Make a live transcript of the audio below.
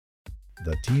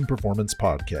the Team Performance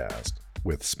Podcast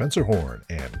with Spencer Horn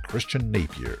and Christian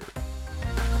Napier.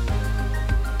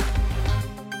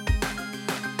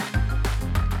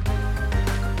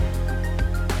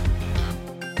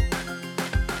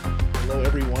 Hello,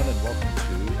 everyone, and welcome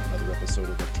to another episode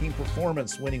of the Team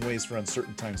Performance Winning Ways for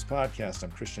Uncertain Times podcast.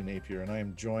 I'm Christian Napier, and I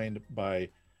am joined by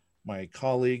my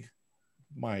colleague,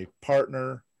 my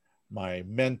partner, my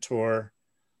mentor,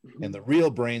 and the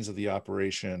real brains of the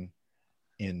operation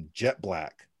in jet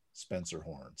black, Spencer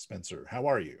Horn. Spencer, how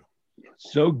are you?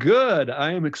 So good.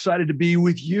 I am excited to be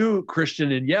with you,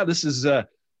 Christian. And yeah, this is a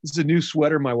new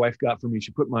sweater my wife got for me.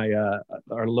 She put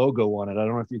our logo on it. I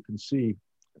don't know if you can see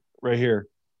right here.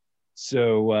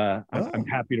 So I'm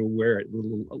happy to wear it. A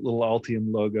little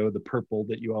Altium logo, the purple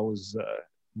that you always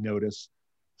notice.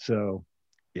 So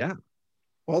yeah.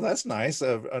 Well, that's nice.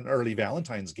 An early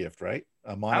Valentine's gift, right?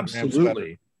 A monogram Absolutely.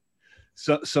 Sweater.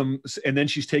 And then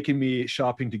she's taking me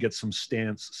shopping to get some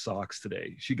Stance socks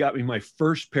today. She got me my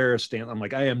first pair of Stance. I'm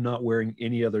like, I am not wearing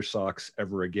any other socks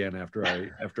ever again after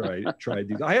I tried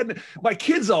these. My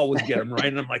kids always get them, right?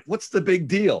 And I'm like, what's the big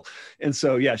deal? And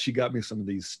so yeah, she got me some of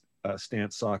these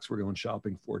Stance socks we're going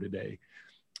shopping for today,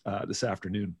 this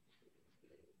afternoon.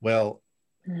 Well,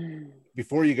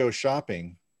 before you go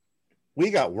shopping, we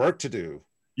got work to do.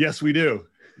 Yes, we do.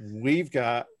 We've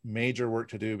got major work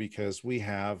to do because we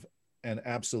have an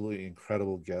absolutely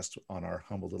incredible guest on our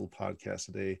humble little podcast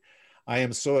today. I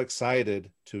am so excited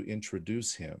to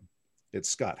introduce him. It's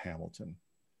Scott Hamilton,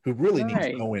 who really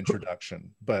needs no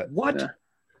introduction, but what?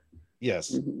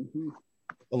 Yes.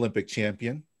 Olympic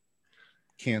champion,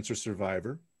 cancer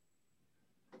survivor,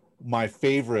 my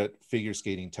favorite figure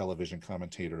skating television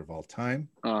commentator of all time.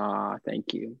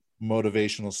 Thank you.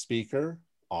 Motivational speaker,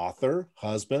 author,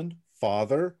 husband,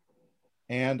 father,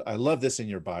 and I love this in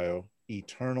your bio,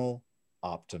 eternal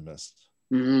optimist.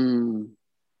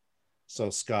 So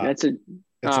Scott,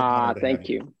 thank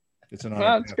you. It's an honor.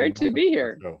 Well, it's great to be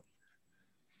here.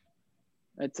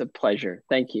 It's a pleasure.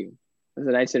 Thank you. It was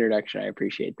a nice introduction. I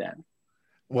appreciate that.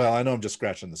 Well, I know I'm just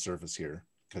scratching the surface here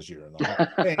because you're in the Hall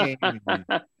of Fame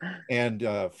and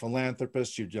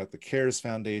philanthropist. You've got the CARES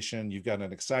Foundation. You've got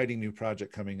an exciting new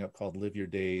project coming up called Live Your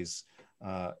Days.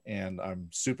 And I'm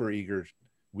super eager.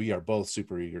 We are both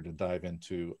super eager to dive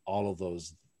into all of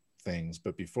those things.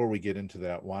 But before we get into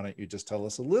that, why don't you just tell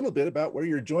us a little bit about where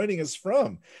you're joining us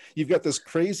from? You've got this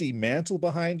crazy mantle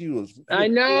behind you. I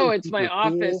know, it's my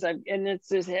office. And it's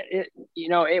just,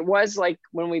 it was like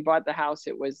when we bought the house,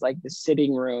 it was like the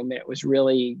sitting room. It was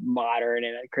really modern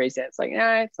and crazy. It's like,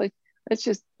 let's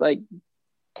just like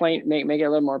plain, make it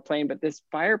a little more plain. But this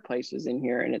fireplace is in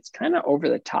here and it's kind of over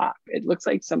the top. It looks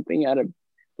like something out of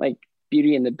like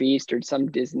Beauty and the Beast or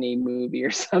some Disney movie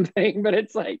or something, but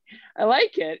it's like, I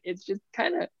like it. It's just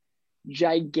kind of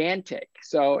gigantic.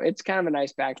 So it's kind of a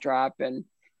nice backdrop. And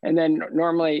then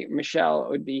normally Michelle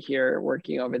would be here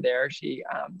working over there. She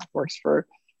works for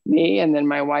me. And then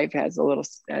my wife has a little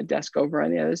desk over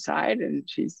on the other side and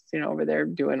she's, over there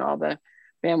doing all the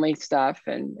family stuff.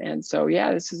 And so,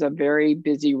 yeah, this is a very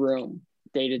busy room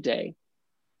day to day.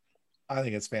 I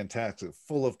think it's fantastic,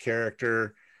 full of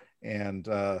character. And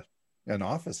an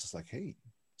office is like, hey,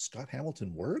 Scott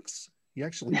Hamilton works? He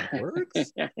actually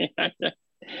works?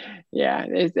 Yeah.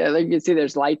 Like you can see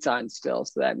there's lights on still.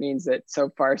 So that means that so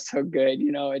far so good.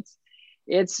 I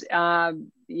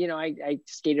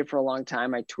skated for a long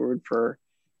time. I toured for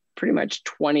pretty much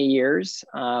 20 years.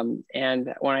 And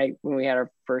when we had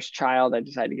our first child, I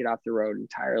decided to get off the road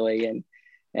entirely.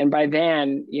 And by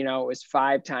then, it was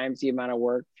 5 times the amount of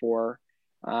work for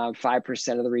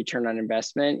 5% of the return on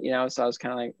investment, so I was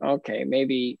kind of like, okay,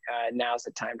 maybe now's the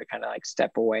time to kind of like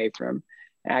step away from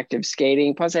active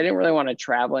skating. Plus I didn't really want to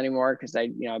travel anymore because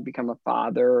I'd become a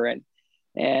father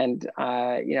and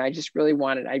I just really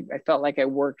wanted, I felt like I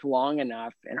worked long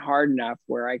enough and hard enough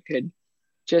where I could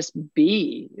just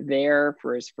be there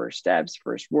for his first steps,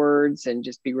 first words, and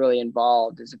just be really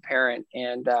involved as a parent.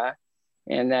 And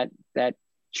that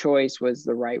choice was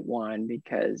the right one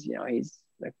because, he's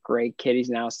a great kid. He's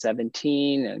now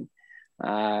 17 and,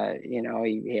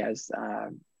 he has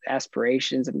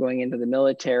aspirations of going into the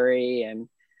military and,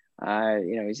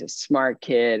 he's a smart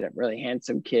kid, a really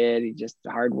handsome kid. He's just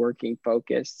hardworking,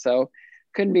 focused. So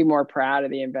couldn't be more proud of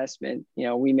the investment,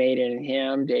 we made in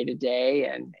him day to day.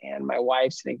 And my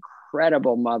wife's an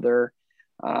incredible mother,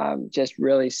 just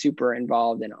really super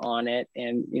involved and on it.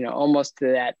 And, almost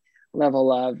to that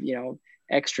level of,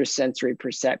 extrasensory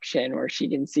perception where she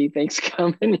can see things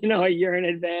coming, a year in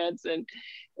advance.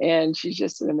 And she's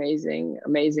just an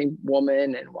amazing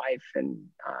woman and wife and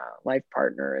life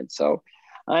partner. And so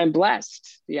I'm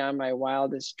blessed beyond my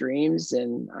wildest dreams.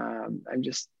 And I'm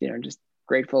just, just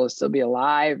grateful to still be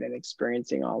alive and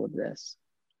experiencing all of this.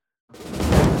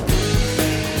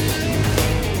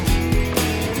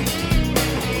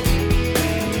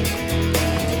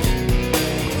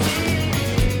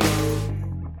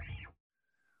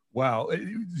 Wow.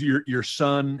 Your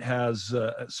son has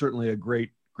certainly a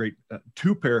great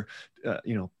two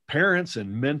parents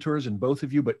and mentors and both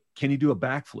of you, but can you do a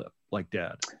backflip like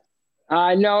dad?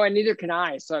 No, and neither can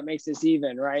I. So it makes this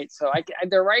even, right? So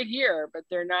they're right here, but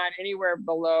they're not anywhere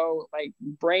below like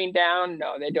brain down.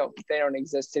 No, they don't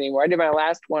exist anymore. I did my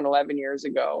last one 11 years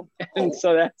ago. And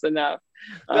so that's enough.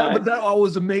 But that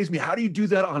always amazed me. How do you do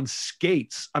that on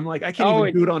skates? I'm like, I can't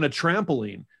even do it on a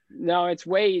trampoline. No, it's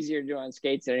way easier to do on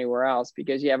skates than anywhere else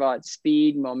because you have all that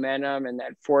speed, momentum, and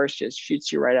that force just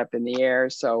shoots you right up in the air.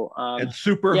 So and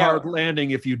super hard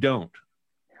landing if you don't.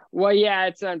 Well, yeah,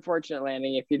 it's an unfortunate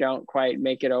landing if you don't quite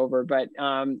make it over. But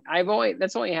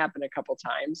that's only happened a couple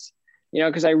times,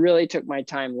 because I really took my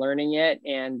time learning it,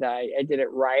 and I did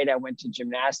it right. I went to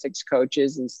gymnastics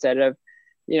coaches instead of,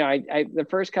 the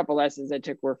first couple lessons I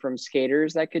took were from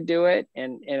skaters that could do it,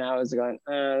 and I was going,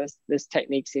 this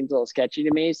technique seems a little sketchy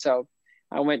to me. So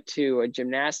I went to a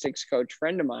gymnastics coach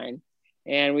friend of mine,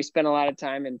 and we spent a lot of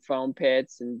time in foam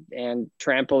pits and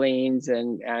trampolines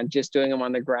and just doing them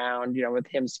on the ground, with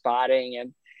him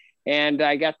spotting, and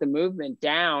I got the movement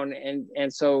down.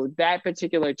 And so that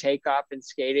particular takeoff in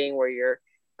skating where you're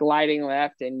gliding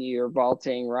left and you're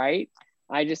vaulting right,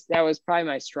 that was probably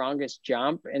my strongest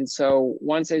jump. And so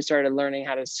once I started learning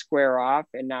how to square off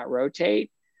and not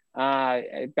rotate,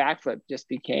 backflip just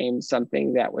became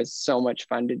something that was so much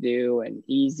fun to do and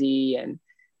easy.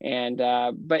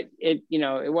 But it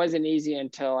wasn't easy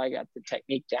until I got the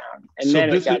technique down. And so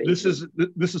then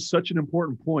this is such an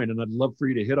important point, and I'd love for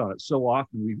you to hit on it. So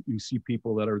often we see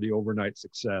people that are the overnight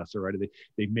success, or right,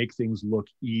 they make things look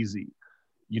easy.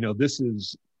 This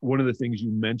is one of the things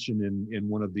you mentioned in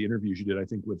one of the interviews you did, I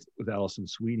think with Allison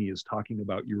Sweeney, is talking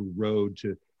about your road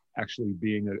to actually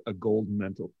being a gold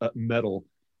medal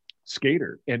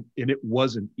skater, and it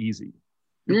wasn't easy.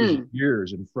 It was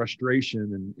years and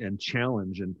frustration and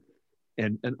challenge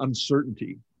and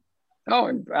uncertainty. Oh,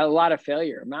 and a lot of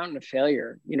failure, a mountain of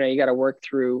failure. You got to work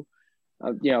through,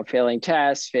 failing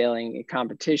tests, failing a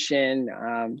competition,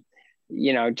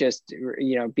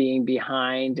 being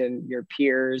behind and your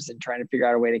peers and trying to figure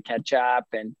out a way to catch up.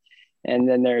 And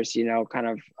then there's,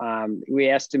 we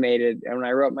estimated, and when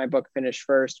I wrote my book, Finish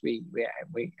First,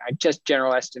 I just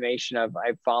general estimation of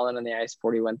I've fallen on the ice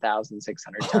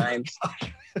 41,600 times.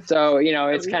 So,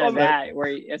 it's kind of that where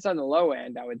it's on the low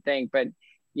end, I would think. But,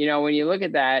 when you look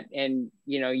at that and,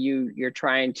 you're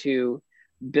trying to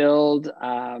build,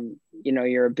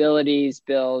 your abilities,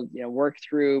 work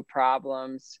through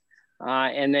problems,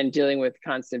 and then dealing with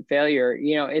constant failure,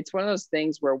 it's one of those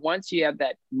things where once you have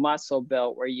that muscle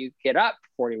built where you get up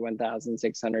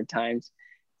 41,600 times,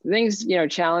 things,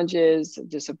 challenges,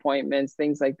 disappointments,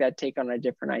 things like that take on a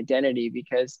different identity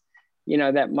because,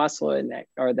 that muscle and that,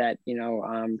 or that,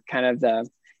 kind of the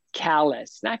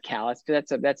not callous, because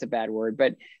that's a bad word,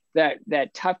 but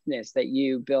that toughness that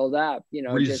you build up,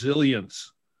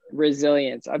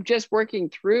 resilience of just working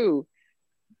through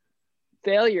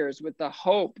failures with the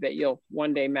hope that you'll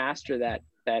one day master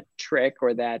that trick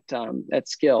or that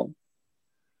skill.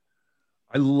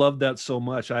 I love that so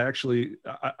much. I'd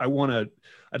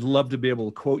love to be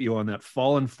able to quote you on that.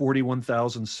 Fallen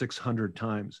 41,600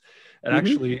 times. It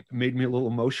actually made me a little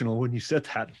emotional when you said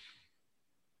that.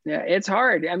 Yeah, it's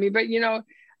hard. I mean, but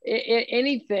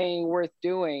anything worth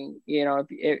doing,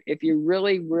 if you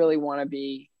really, really want to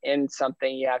be in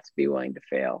something, you have to be willing to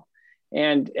fail.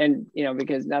 And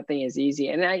because nothing is easy.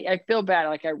 And I feel bad.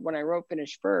 Like when I wrote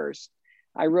Finish First,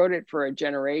 I wrote it for a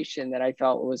generation that I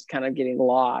felt was kind of getting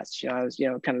lost. I was,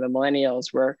 kind of the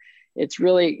millennials where it's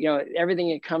really,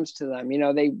 everything that comes to them,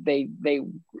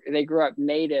 they grew up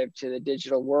native to the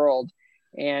digital world,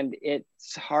 and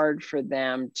it's hard for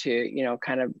them to,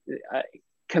 kind of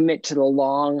commit to the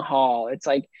long haul. It's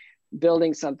like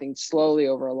building something slowly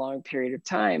over a long period of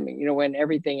time, when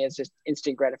everything is just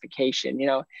instant gratification,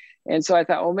 And so I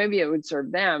thought, well, maybe it would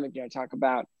serve them, talk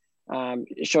about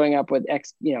showing up with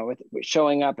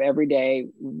showing up every day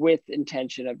with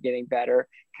intention of getting better,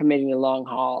 committing to long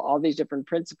haul, all these different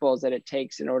principles that it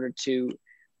takes in order to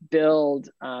build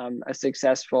a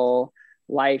successful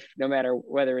life, no matter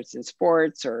whether it's in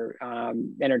sports or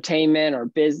entertainment or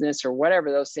business or whatever.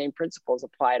 Those same principles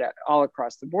apply to all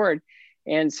across the board.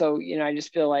 And so, I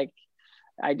just feel like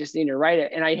I just need to write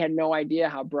it. And I had no idea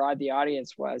how broad the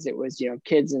audience was. It was,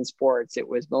 kids in sports, it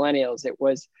was millennials, it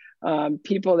was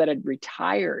people that had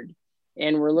retired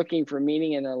and were looking for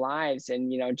meaning in their lives.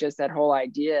 And, just that whole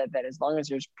idea that as long as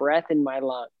there's breath in my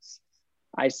lungs,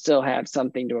 I still have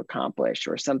something to accomplish,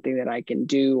 or something that I can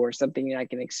do, or something that I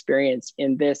can experience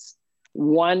in this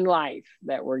one life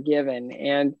that we're given.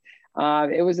 And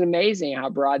it was amazing how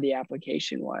broad the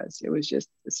application was. It was just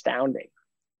astounding.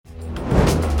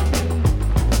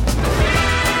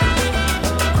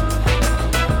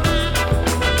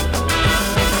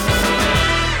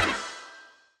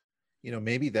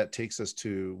 Maybe that takes us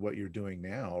to what you're doing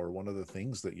now, or one of the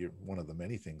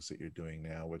many things that you're doing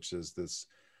now, which is this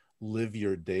Live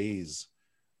Your Days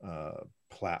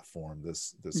platform,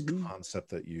 this concept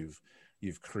that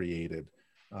you've created,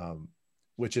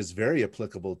 which is very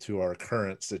applicable to our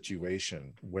current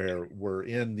situation, where we're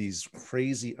in these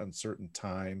crazy, uncertain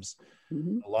times.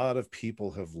 A lot of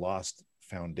people have lost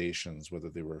foundations, whether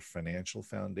they were financial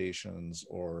foundations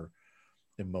or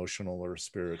emotional or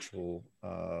spiritual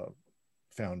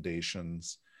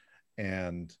foundations.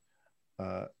 And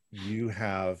you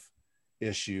have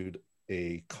issued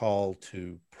a call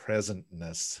to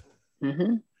presentness.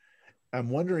 I'm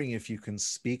wondering if you can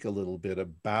speak a little bit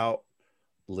about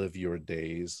Live Your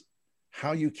Days,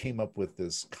 how you came up with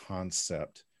this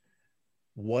concept,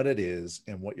 what it is,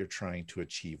 and what you're trying to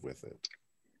achieve with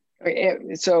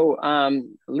it. So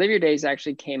Live Your Days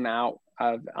actually came out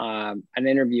of an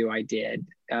interview I did.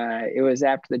 It was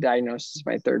after the diagnosis of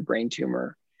my third brain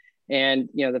tumor. And,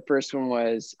 the first one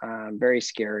was very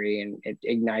scary, and it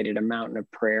ignited a mountain of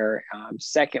prayer.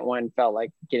 Second one felt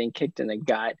like getting kicked in the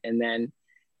gut. And then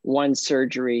one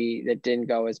surgery that didn't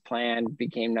go as planned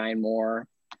became 9 more.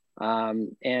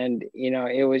 And,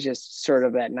 it was just sort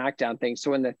of that knockdown thing.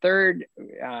 So when the third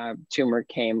tumor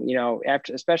came,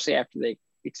 especially after the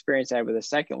experience I had with the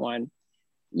second one,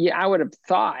 I would have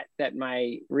thought that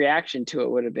my reaction to it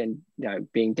would have been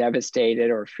being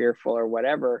devastated or fearful or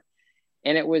whatever.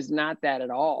 And it was not that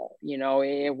at all.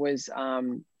 It was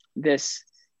this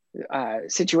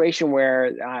situation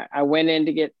where I went in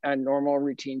to get a normal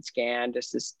routine scan,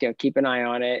 just to keep an eye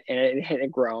on it. And it had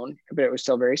grown, but it was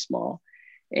still very small.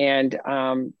 And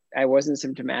I wasn't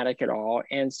symptomatic at all.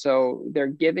 And so they're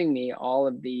giving me all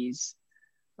of these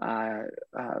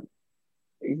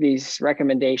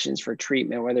recommendations for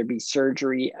treatment, whether it be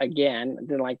surgery again,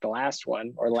 then like the last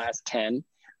one or the last 10.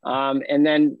 And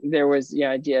then there was the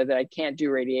idea that I can't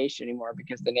do radiation anymore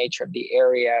because the nature of the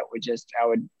area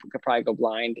could probably go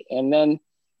blind. And then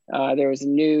there was a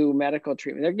new medical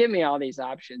treatment. They're giving me all these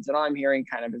options, and all I'm hearing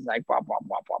kind of is like, blah, blah,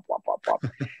 blah, blah, blah, blah, blah.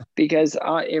 Because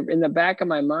in the back of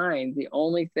my mind, the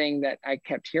only thing that I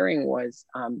kept hearing was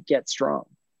get strong.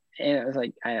 And I was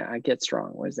like, I get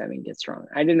strong. What does that mean, get strong?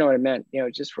 I didn't know what it meant,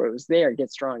 just what it was there,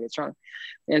 get strong, get strong.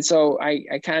 And so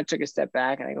I kind of took a step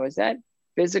back and I go, is that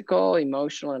physical,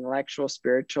 emotional, intellectual,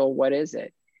 spiritual? What is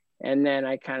it? And then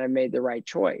I kind of made the right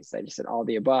choice. I just said all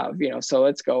the above, so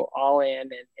let's go all in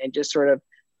and just sort of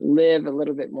live a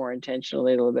little bit more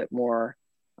intentionally, a little bit more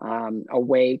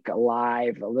awake,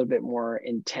 alive, a little bit more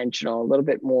intentional, a little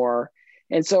bit more.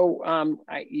 And so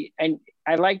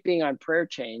I like being on prayer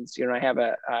chains. I have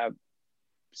a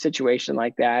situation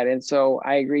like that. And so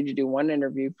I agreed to do one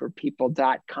interview for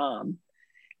people.com.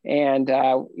 And,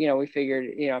 we figured,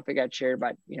 if it got shared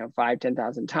about, 5,000,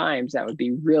 10,000 times, that would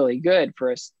be really good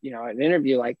for us, an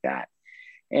interview like that.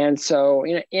 And so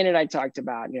in it, I talked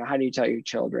about, how do you tell your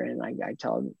children? And I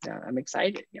tell them, I'm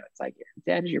excited. It's like,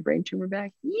 Dad, is your brain tumor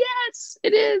back? Yes,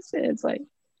 it is. And it's like,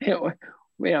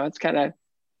 it's kind of,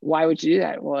 why would you do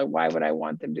that? Well, why would I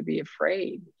want them to be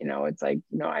afraid? It's like,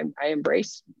 I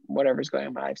embrace whatever's going on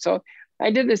in my life. So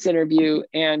I did this interview,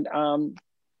 and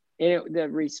the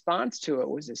response to it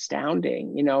was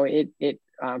astounding.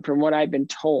 From what I've been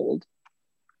told,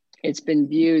 it's been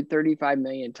viewed 35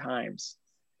 million times.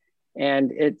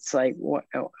 And it's like, what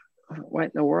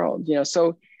in the world?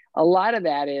 So a lot of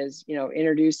that is,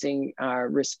 introducing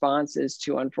responses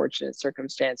to unfortunate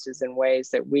circumstances in ways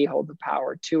that we hold the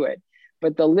power to it.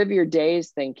 But the Live Your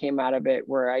Days thing came out of it,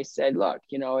 where I said, look,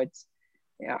 it's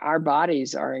our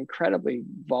bodies are incredibly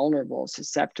vulnerable,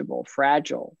 susceptible,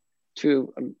 fragile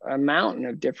to a mountain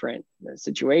of different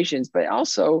situations, but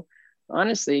also,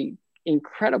 honestly,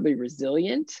 incredibly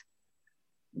resilient,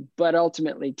 but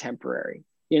ultimately temporary.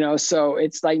 So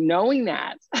it's like knowing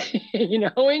that,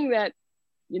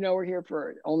 we're here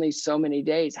for only so many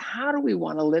days. How do we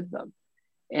want to live them?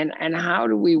 And how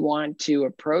do we want to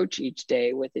approach each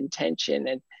day with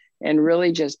intention and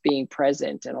really just being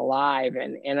present and alive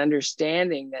and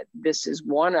understanding that this is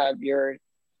one of your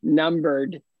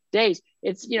numbered days.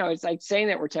 It's, it's like saying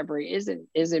that we're temporary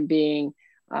isn't being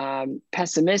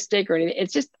pessimistic or anything.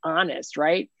 It's just honest,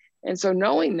 right? And so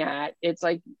knowing that, it's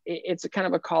like, it's a kind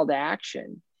of a call to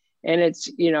action. And it's,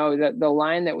 you know, the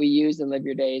line that we use in Live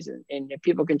Your Days, and if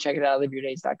people can check it out,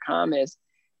 liveyourdays.com, is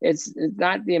it's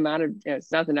not the amount of,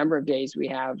 it's not the number of days we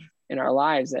have in our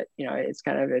lives that, you know, it's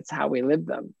kind of, it's how we live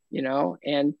them, you know,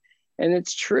 and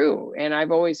it's true. And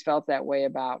I've always felt that way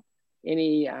about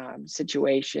any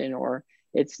situation, or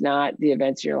it's not the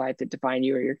events in your life that define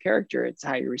you or your character, it's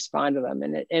how you respond to them.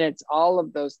 And it's all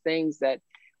of those things that,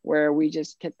 where we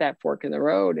just hit that fork in the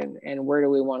road, and where do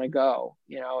we want to go,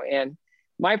 you know? And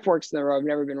my forks in the road have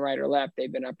never been right or left,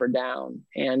 they've been up or down.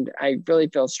 And I really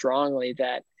feel strongly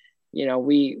that, you know,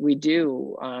 we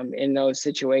do in those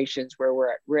situations where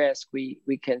we're at risk, we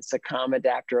can succumb,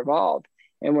 adapt, or evolve.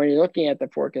 And when you're looking at the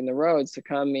fork in the road,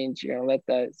 succumb means you're going to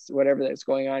let whatever that's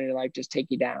going on in your life just take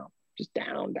you down, just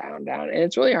down, down, down. And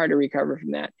it's really hard to recover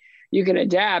from that. You can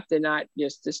adapt and not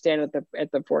just to stand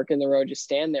at the fork in the road, just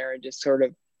stand there and just sort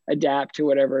of adapt to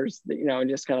whatever's, you know, and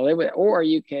just kind of live with it. Or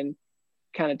you can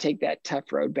kind of take that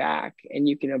tough road back and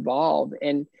you can evolve.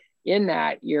 And in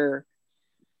that, you're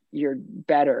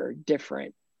better,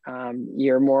 different.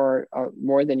 You're more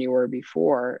than you were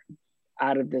before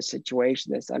out of this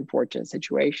situation, this unfortunate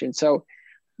situation. So,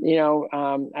 you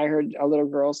know, I heard a little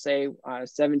girl say, a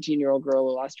 17-year-old girl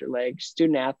who lost her leg,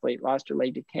 student athlete, lost her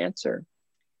leg to cancer.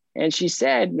 And she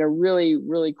said in a really,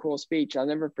 really cool speech, I'll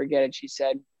never forget it. She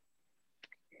said,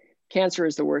 "Cancer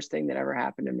is the worst thing that ever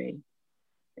happened to me."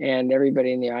 And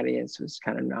everybody in the audience was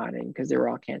kind of nodding because they were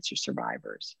all cancer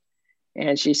survivors.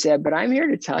 And she said, "But I'm here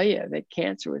to tell you that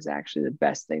cancer was actually the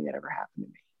best thing that ever happened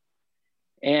to me."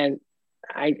 And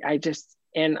I just,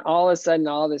 and all of a sudden,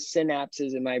 all the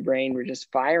synapses in my brain were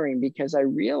just firing, because I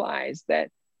realized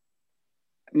that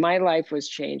my life was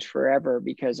changed forever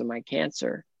because of my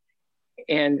cancer,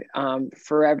 and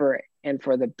forever and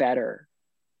for the better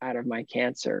out of my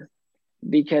cancer,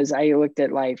 because I looked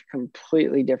at life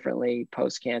completely differently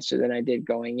post-cancer than I did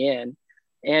going in.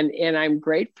 And I'm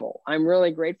grateful. I'm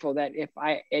really grateful that if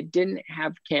I didn't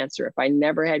have cancer, if I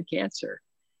never had cancer,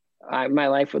 my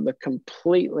life would look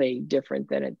completely different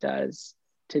than it does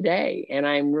today. And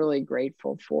I'm really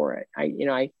grateful for it.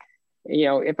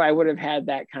 If I would have had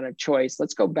that kind of choice,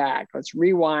 let's go back, let's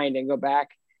rewind and go back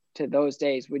to those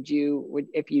days. Would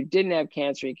if you didn't have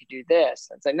cancer, you could do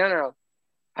this? I'd say, no.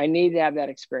 I need to have that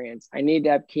experience. I need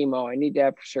to have chemo. I need to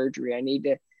have surgery. I need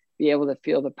to be able to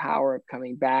feel the power of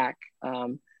coming back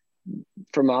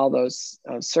from all those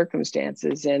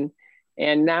circumstances. And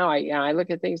now I look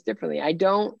at things differently. I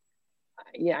don't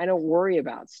worry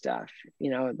about stuff,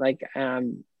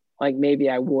 like maybe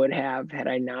I would have had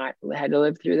I not had to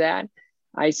live through that.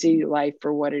 I see life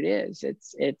for what it is.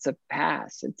 It's a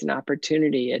pass. It's an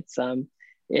opportunity. It's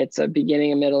a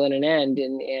beginning, a middle, and an end.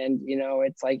 And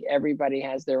it's like everybody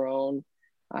has their own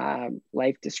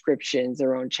life descriptions,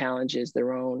 their own challenges,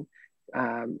 their own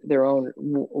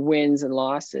wins and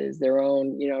losses, their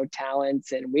own,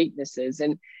 talents and weaknesses.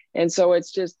 And so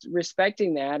it's just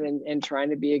respecting that and trying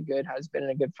to be a good husband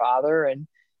and a good father, and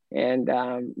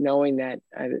knowing that,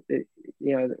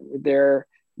 they're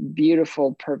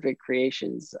beautiful, perfect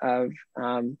creations of,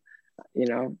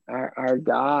 our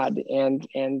God, and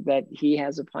that He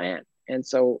has a plan. And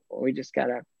so we just got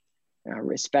to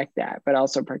respect that, but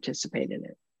also participate in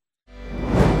it.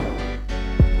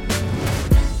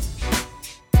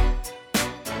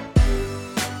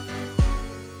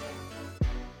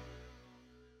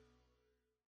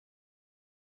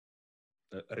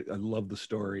 I love the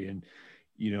story. And,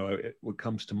 what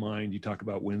comes to mind, you talk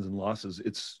about wins and losses,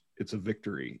 it's a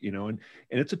victory, and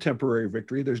it's a temporary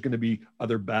victory. There's going to be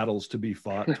other battles to be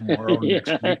fought tomorrow,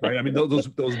 next week, right? I mean, those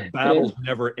battles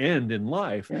never end in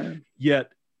life. Yeah.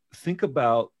 Yet think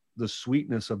about the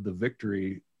sweetness of the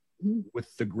victory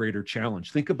with the greater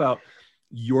challenge. Think about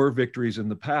your victories in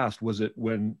the past. Was it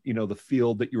when, the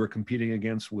field that you were competing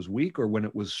against was weak, or when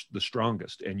it was the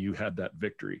strongest and you had that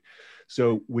victory?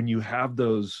 So when you have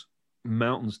those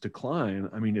mountains to climb,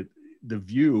 I mean, the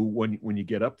view when you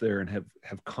get up there and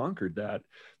have conquered that,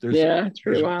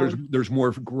 there's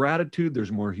more gratitude,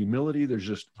 there's more humility, there's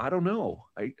just, I don't know.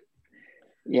 And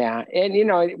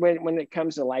when it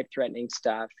comes to life-threatening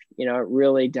stuff, it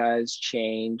really does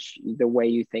change the way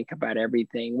you think about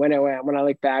everything. When I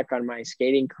look back on my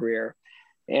skating career,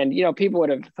 and people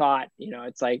would have thought,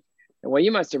 it's like, well,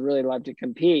 you must have really loved to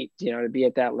compete, to be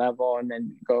at that level and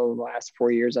then go the last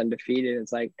 4 years undefeated.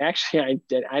 It's like, actually, I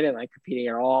didn't like competing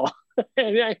at all.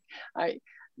 And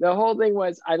the whole thing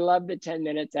was, I loved the 10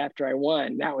 minutes after I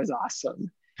won. That was awesome.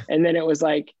 And then it was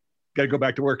like, got to go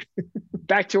back to work.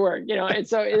 And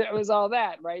so it was all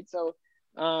that, right? So,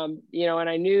 and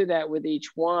I knew that with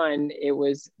each one, it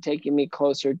was taking me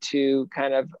closer to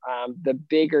kind of the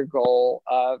bigger goal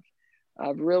of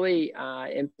really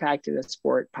impacting the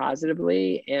sport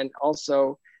positively, and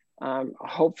also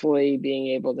hopefully being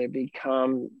able to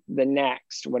become the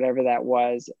next, whatever that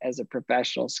was, as a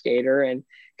professional skater. And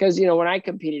because, you know, when I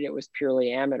competed, it was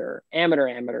purely amateur.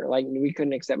 Like, we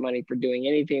couldn't accept money for doing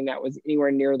anything that was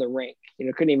anywhere near the rink. You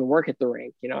know, couldn't even work at the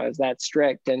rink. You know, it was that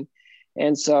strict.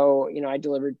 And so, you know, I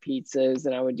delivered pizzas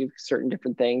and I would do certain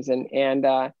different things. And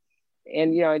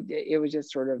you know, it was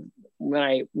just sort of, when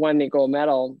I won the gold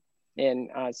medal in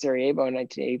Sarajevo in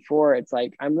 1984, it's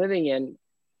like I'm living in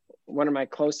one of my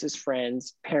closest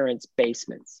friends' parents'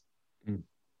 basements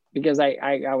because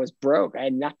I was broke. I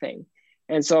had nothing.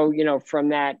 And so, you know, from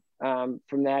that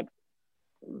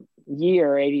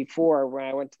year, 84, when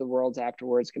I went to the Worlds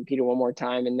afterwards, competed one more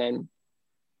time, and then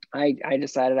I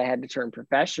decided I had to turn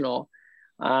professional.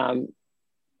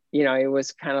 You know, it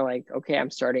was kind of like, okay,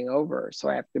 I'm starting over. So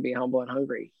I have to be humble and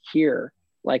hungry here,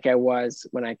 like I was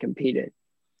when I competed.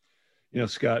 You know,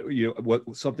 Scott,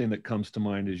 something that comes to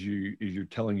mind as you're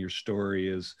telling your story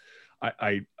is,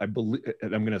 I believe,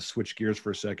 and I'm going to switch gears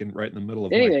for a second, right in the middle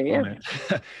of my comment.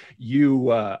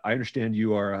 Yeah. I understand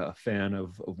you are a fan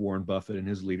of Warren Buffett and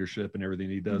his leadership and everything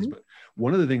he does. Mm-hmm. But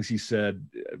one of the things he said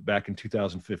back in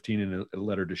 2015 in a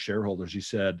letter to shareholders, he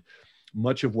said,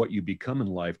 much of what you become in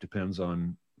life depends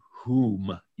on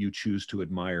whom you choose to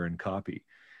admire and copy.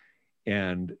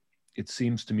 And it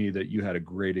seems to me that you had a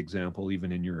great example,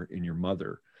 even in your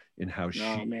mother, in how she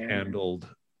handled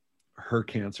her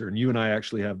cancer. And you and I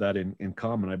actually have that in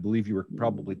common. I believe you were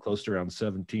probably close to around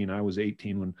 17. I was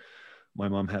 18 when my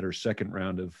mom had her second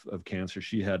round of cancer.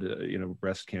 She had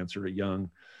breast cancer, a young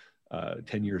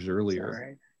 10 years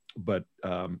earlier. But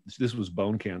this was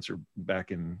bone cancer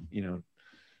back in,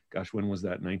 gosh, when was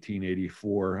that?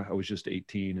 1984. I was just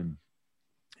 18,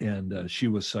 and she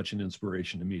was such an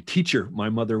inspiration to me. Teacher, my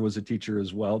mother was a teacher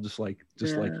as well, just like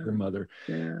your mother.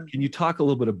 Yeah. Can you talk a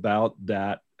little bit about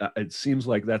that? It seems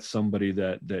like that's somebody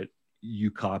that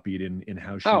you copied in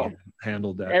how she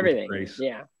handled that. Everything. With grace.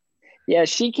 Yeah.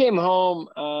 She came home.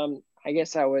 I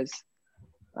guess I was,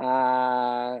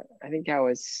 I think I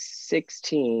was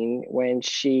 16 when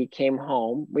she came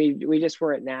home. We just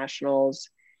were at nationals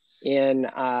in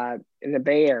the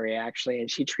Bay Area, actually, and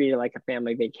she treated it like a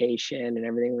family vacation, and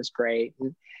everything was great.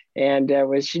 And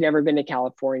she'd never been to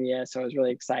California, so it was really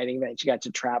exciting that she got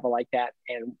to travel like that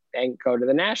and go to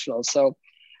the nationals. So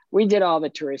we did all the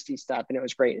touristy stuff, and it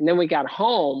was great. And then we got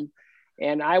home,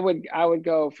 and I would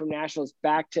go from nationals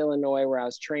back to Illinois where I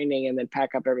was training, and then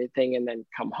pack up everything and then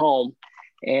come home.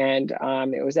 And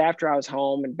it was after I was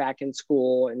home and back in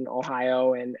school in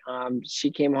Ohio, and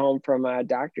she came home from a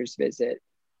doctor's visit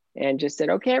and just said,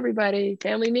 okay, everybody,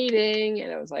 family meeting.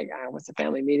 And I was like, what's a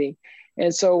family meeting?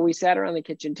 And so we sat around the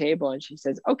kitchen table, and she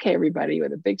says, okay, everybody,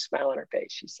 with a big smile on her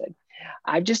face. She said,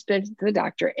 I've just been to the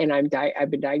doctor, and I've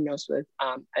been diagnosed with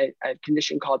a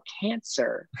condition called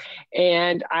cancer.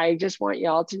 And I just want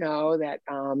y'all to know that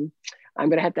I'm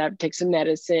going to have to take some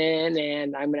medicine,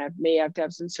 and I'm going to may have to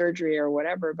have some surgery or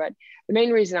whatever. But the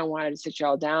main reason I wanted to sit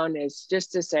y'all down is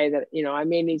just to say that, I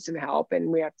may need some help, and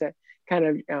we have to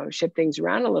kind of shift things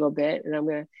around a little bit. And I'm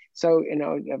going to, so, you're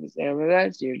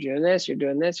doing this, you're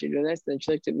doing this, you're doing this. Then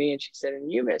she looked at me and she said,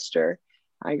 and you, mister?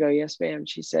 I go, yes, ma'am.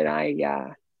 She said,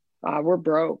 we're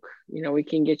broke. We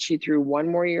can get you through one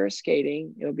more year of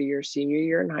skating. It'll be your senior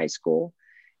year in high school.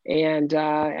 And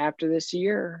after this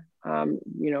year,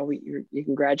 you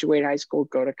can graduate high school,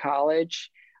 go to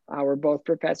college. We're both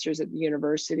professors at the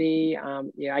university.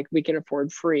 We can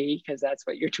afford free because that's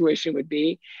what your tuition would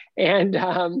be.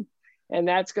 And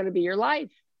that's going to be your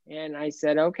life. And I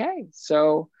said, okay.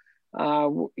 So,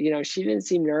 she didn't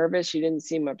seem nervous. She didn't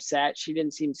seem upset. She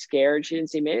didn't seem scared. She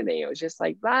didn't seem anything. It was just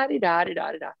like,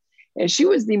 la-di-da-di-da-di-da. And she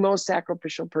was the most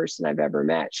sacrificial person I've ever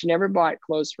met. She never bought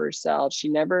clothes for herself. She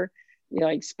never,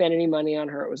 spent any money on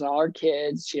her. It was all her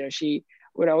kids. She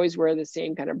would always wear the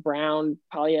same kind of brown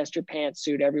polyester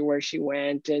pantsuit everywhere she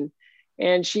went.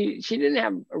 And she didn't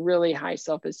have a really high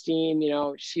self-esteem.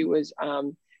 She was,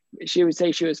 she would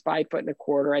say she was 5 foot and a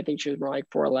quarter. I think she was more like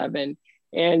 4'11",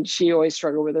 and she always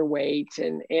struggled with her weight.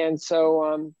 And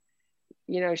so,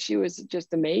 she was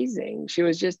just amazing. She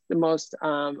was just the most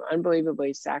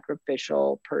unbelievably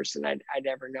sacrificial person I'd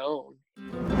ever known.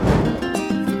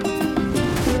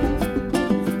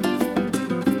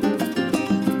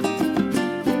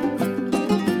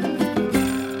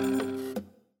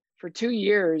 For 2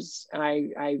 years,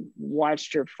 I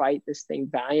watched her fight this thing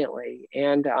valiantly.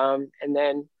 And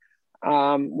then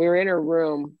we were in her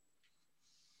room.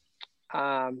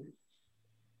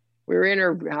 We were in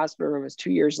her hospital room. It was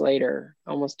 2 years later,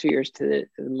 almost 2 years to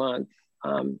the month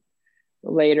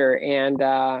later. And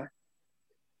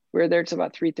we were there till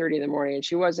about 3:30 in the morning, and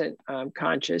she wasn't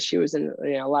conscious. She was in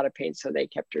a lot of pain, so they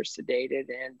kept her sedated.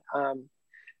 And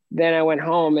then I went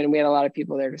home, and we had a lot of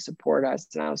people there to support us.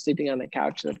 And I was sleeping on the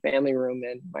couch in the family room,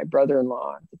 and my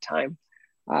brother-in-law at the time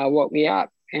woke me up,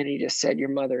 and he just said, "Your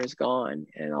mother is gone."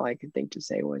 And all I could think to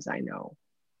say was, "I know."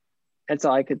 That's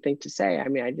all I could think to say. I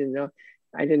mean, I didn't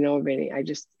know of any. I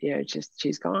just, it's just,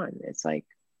 she's gone. It's like,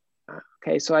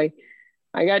 okay. So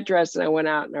I got dressed and I went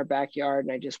out in our backyard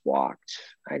and I just walked.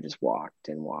 I just walked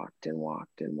and walked and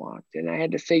walked and walked. And I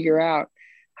had to figure out,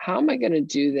 how am I going to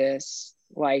do this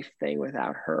life thing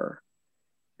without her?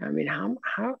 I mean,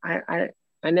 I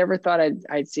never thought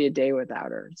I'd see a day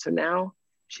without her. So now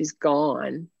she's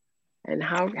gone. And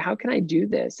how can I do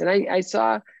this? And I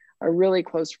saw a really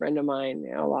close friend of mine,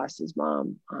 lost his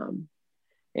mom.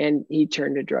 And he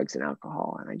turned to drugs and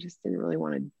alcohol. And I just didn't really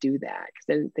want to do that because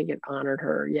I didn't think it honored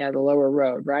her. Yeah, the lower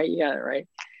road, right? Yeah, right.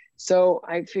 So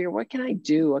I figured, what can I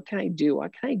do? What can I do?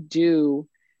 What can I do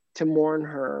to mourn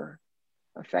her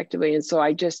effectively? And so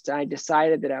I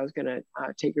decided that I was going to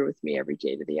take her with me every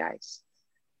day to the ice.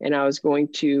 And I was going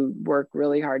to work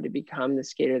really hard to become the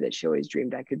skater that she always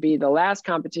dreamed I could be. The last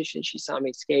competition she saw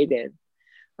me skate in,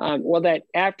 that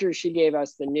after she gave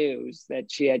us the news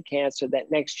that she had cancer, that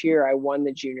next year I won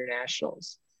the junior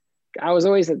nationals. I was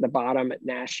always at the bottom at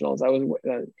nationals. I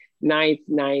was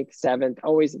ninth, seventh,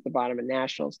 always at the bottom at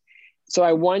nationals. So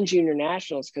I won junior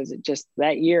nationals because it just,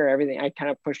 that year, everything, I kind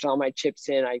of pushed all my chips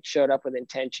in. I showed up with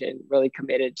intention, really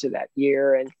committed to that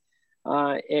year. And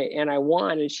I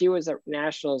won. And she was at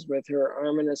nationals with her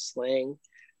arm in a sling.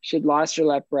 She'd lost her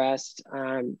left breast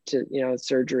to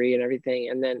surgery and everything,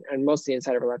 and mostly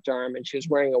inside of her left arm. And she was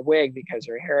wearing a wig because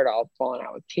her hair had all fallen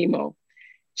out with chemo.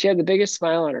 She had the biggest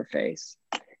smile on her face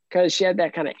because she had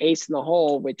that kind of ace in the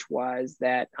hole, which was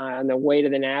that on the way to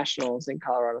the nationals in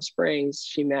Colorado Springs,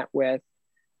 she met with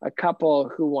a couple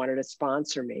who wanted to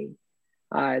sponsor me.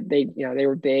 They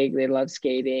were big, they loved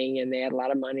skating, and they had a lot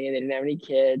of money, and they didn't have any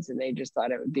kids, and they just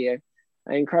thought it would be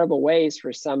an incredible waste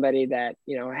for somebody that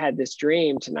had this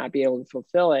dream to not be able to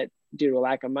fulfill it due to a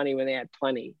lack of money when they had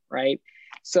plenty, right?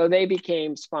 So they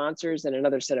became sponsors and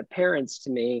another set of parents to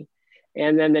me.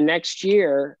 And then the next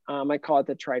year, I call it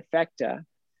the trifecta.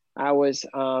 I was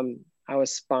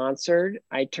sponsored.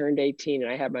 I turned 18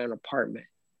 and I had my own apartment,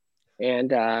 and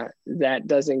that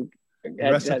doesn't.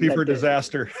 Recipe for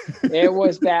disaster. It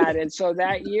was bad. And so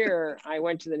that year I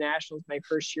went to the nationals, my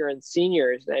first year in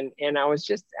seniors. And I was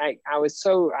just, I was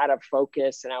so out of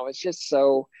focus, and I was just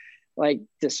so like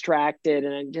distracted,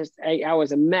 and I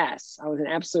was a mess. I was an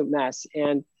absolute mess.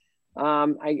 And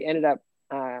I ended up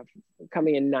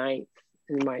coming in ninth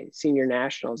in my senior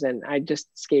nationals, and I just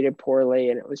skated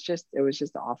poorly, and it was just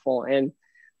awful. And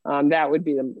that would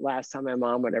be the last time my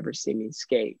mom would ever see me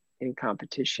skate in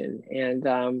competition.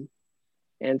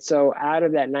 And so out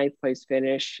of that ninth place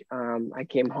finish, I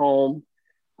came home,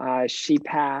 she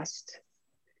passed,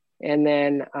 and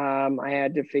then I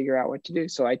had to figure out what to do.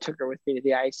 So I took her with me to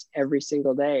the ice every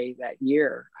single day that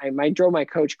year. I drove my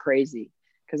coach crazy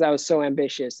because I was so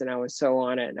ambitious and I was so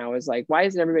on it. And I was like, why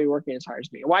isn't everybody working as hard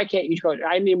as me? Why can't you coach?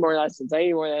 I need more lessons. I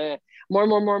need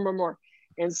more.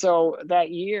 And so that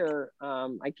year,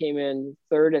 I came in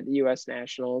third at the U.S.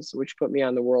 Nationals, which put me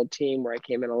on the world team where I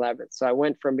came in 11th. So I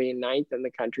went from being ninth in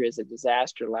the country as a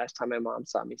disaster last time my mom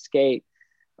saw me skate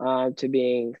to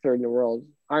being third in the world,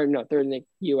 third in the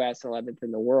U.S., 11th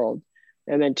in the world.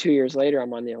 And then 2 years later,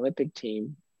 I'm on the Olympic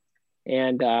team.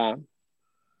 And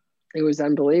it was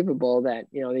unbelievable that,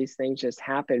 these things just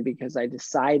happened because I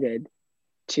decided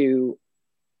to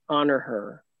honor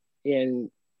her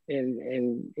in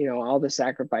all the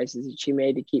sacrifices that she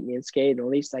made to keep me in skate. And the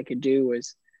least I could do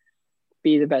was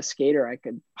be the best skater I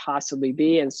could possibly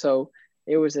be. And so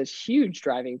it was a huge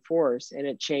driving force, and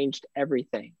it changed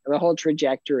everything. The whole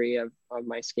trajectory of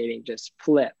my skating just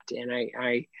flipped. And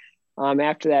I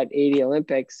after that 80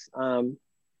 Olympics, I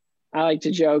like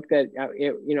to joke that,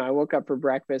 I woke up for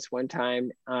breakfast one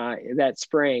time that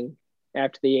spring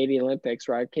after the 80 Olympics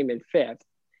where I came in fifth.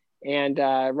 And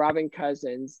Robin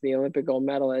Cousins, the Olympic gold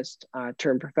medalist,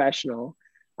 turned professional.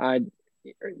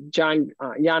 Jan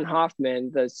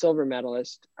Hoffman, the silver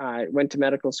medalist, went to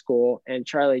medical school, and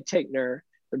Charlie Tickner,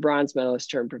 the bronze medalist,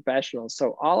 turned professional.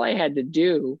 So all I had to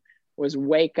do was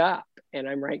wake up, and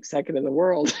I'm ranked second in the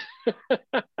world.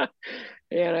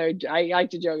 And I like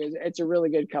to joke, it's a really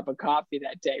good cup of coffee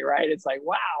that day, right? It's like,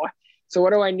 wow. So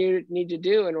what do I need to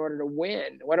do in order to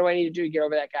win? What do I need to do to get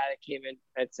over that guy that came in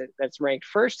that's ranked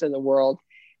first in the world?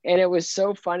 And it was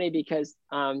so funny because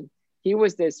he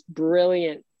was this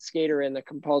brilliant skater in the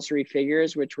compulsory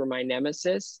figures, which were my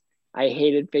nemesis. I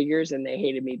hated figures and they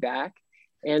hated me back.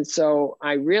 And so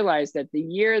I realized that the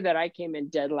year that I came in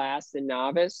dead last in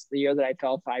novice, the year that I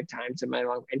fell 5 times in my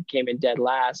long and came in dead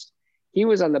last, he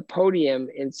was on the podium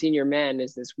in senior men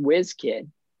as this whiz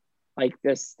kid, like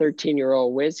this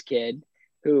 13-year-old whiz kid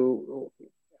who,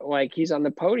 like, he's on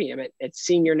the podium at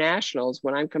senior nationals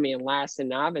when I'm coming in last in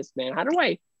novice, man. How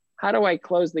do I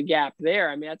close the gap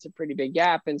there? I mean, that's a pretty big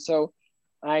gap. And so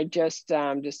I just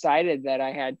decided that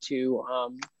I had to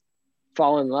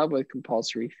fall in love with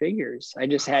compulsory figures. I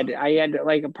had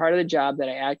like a part of the job that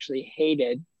I actually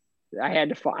hated. I had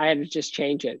to just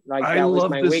change it. Like, that was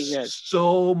my weakness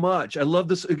so much. I love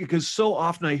this because so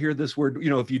often I hear this word,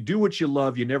 if you do what you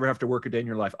love, you never have to work a day in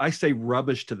your life. I say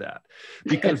rubbish to that,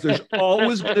 because there's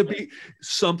always going to be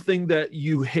something that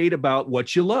you hate about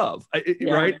what you love,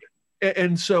 right?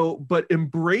 And so, but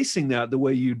embracing that the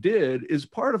way you did is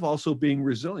part of also being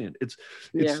resilient.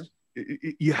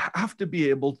 You have to be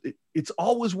able, it's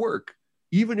always work,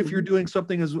 even if you're doing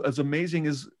something as amazing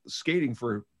as skating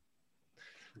for,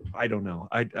 I don't know.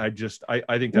 I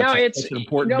think that's an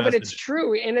important message. But it's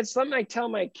true. And it's something I tell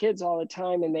my kids all the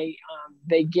time, and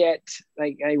they get,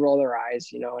 like, I roll their eyes,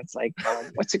 it's like,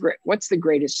 what's the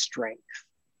greatest strength,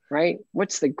 right?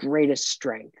 What's the greatest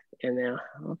strength? And then,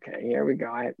 okay, here we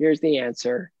go. Here's the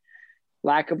answer: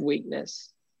 lack of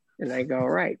weakness. And I go,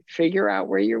 right, figure out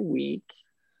where you're weak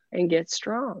and get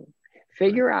strong.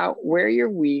 Figure out where you're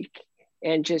weak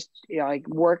and just like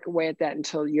work away at that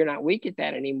until you're not weak at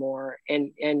that anymore.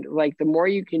 And like, the more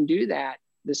you can do that,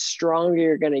 the stronger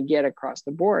you're going to get across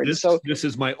the board. This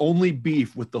is my only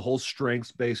beef with the whole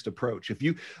strengths-based approach. If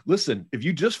you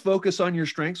just focus on your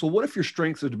strengths, well, what if your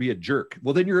strengths are to be a jerk?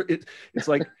 Well, then it's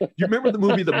like, you remember the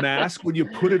movie The Mask? When you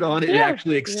put it on, it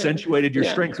actually accentuated your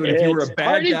strengths. But if you were a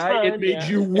bad guy, it made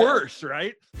you worse,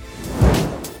 right?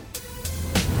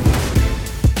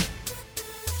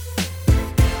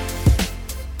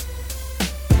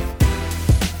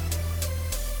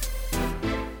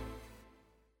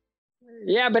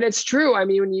 Yeah, but it's true. I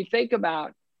mean, when you think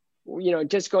about,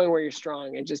 just going where you're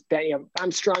strong and just,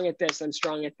 I'm strong at this, I'm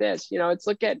strong at this, it's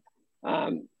look at,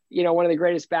 one of the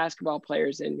greatest basketball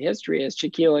players in history is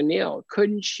Shaquille O'Neal.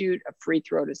 Couldn't shoot a free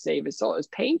throw to save his soul. It was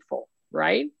painful,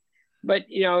 right? But,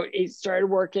 he started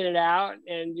working it out,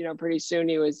 and, pretty soon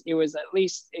it was at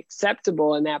least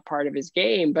acceptable in that part of his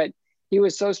game. But he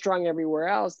was so strong everywhere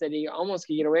else that he almost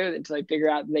could get away with it until they figured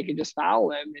out they could just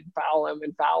foul him and foul him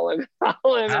and foul him and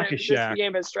foul him. And it just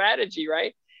became a strategy,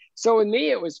 right? So with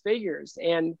me, it was figures.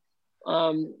 And,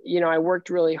 I worked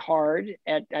really hard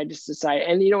I just decided,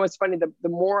 and what's funny, the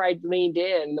more I leaned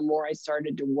in, the more I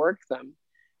started to work them,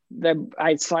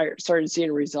 I started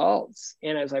seeing results.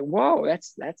 And I was like, whoa,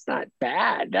 that's not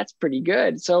bad. That's pretty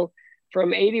good. So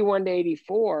from 81 to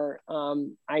 84,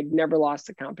 I'd never lost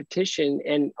a competition.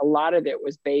 And a lot of it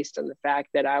was based on the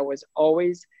fact that I was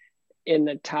always in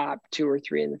the top 2 or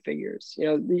 3 in the figures.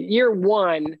 The year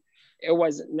one, it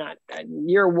wasn't not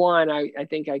year one. I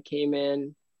think I came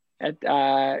in in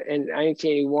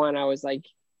 1981. I was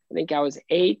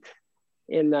 8th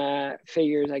in the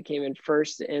figures. I came in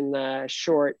 1st in the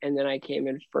short, and then I came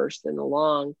in 1st in the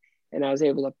long, and I was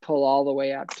able to pull all the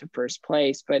way up to 1st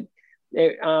place. But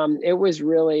it was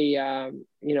really,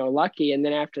 lucky. And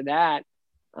then after that,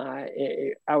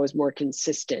 I was more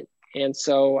consistent. And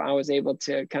so I was able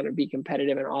to kind of be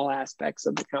competitive in all aspects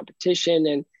of the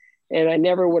competition. And I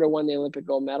never would have won the Olympic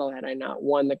gold medal had I not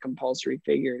won the compulsory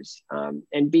figures,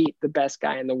 and beat the best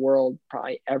guy in the world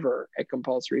probably ever at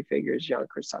compulsory figures,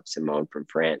 Jean-Christophe Simon from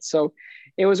France. So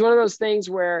it was one of those things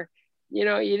where,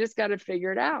 you just got to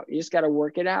figure it out. You just got to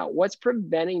work it out. What's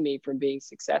preventing me from being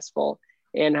successful?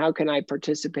 And how can I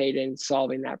participate in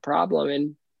solving that problem?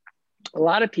 And a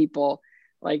lot of people,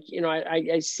 like,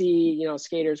 I see,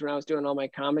 skaters when I was doing all my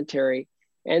commentary,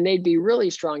 and they'd be really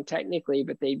strong technically,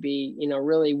 but they'd be,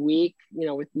 really weak,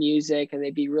 with music, and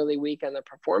they'd be really weak on the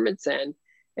performance end.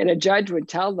 And a judge would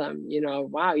tell them,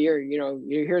 wow,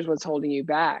 here's what's holding you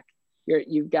back.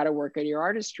 You've got to work on your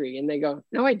artistry. And they go,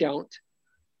 no, I don't.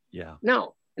 Yeah.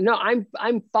 No, I'm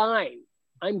fine.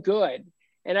 I'm good.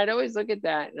 And I'd always look at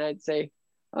that and I'd say,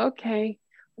 okay,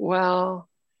 well,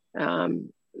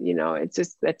 it's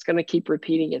just, that's going to keep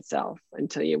repeating itself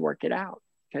until you work it out.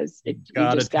 Because you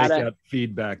just take that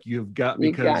feedback.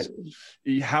 Because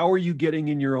how are you getting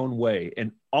in your own way?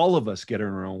 And all of us get in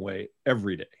our own way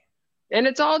every day. And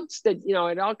it's all,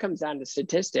 it all comes down to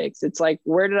statistics. It's like,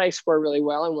 where did I score really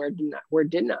well and where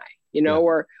didn't I?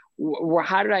 Or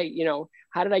how did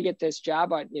I get this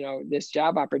job, this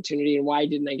job opportunity, and why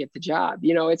didn't I get the job?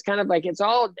 It's kind of like, it's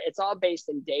all based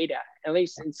in data, at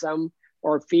least in some,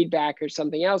 or feedback or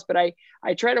something else. But I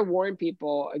try to warn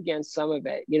people against some of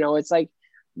it. It's like,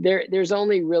 there's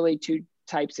only really two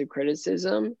types of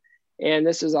criticism. And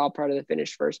this is all part of the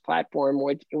Finish First platform,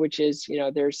 which is, you know,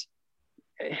 there's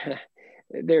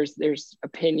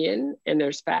opinion and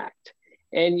there's fact.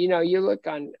 And, you know, you look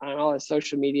on all the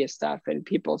social media stuff and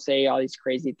people say all these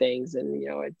crazy things, and, you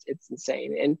know, it's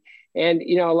insane. And,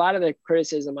 you know, a lot of the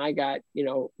criticism I got,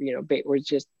 was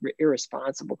just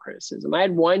irresponsible criticism. I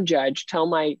had one judge tell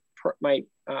my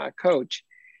coach,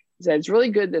 he said, it's really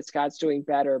good that Scott's doing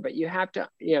better, but you have to,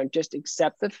 you know, just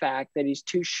accept the fact that he's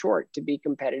too short to be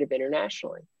competitive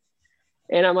internationally.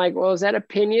 And I'm like, well, is that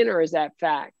opinion or is that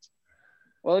fact?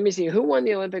 Well, let me see. Who won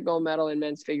the Olympic gold medal in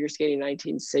men's figure skating in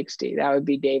 1960? That would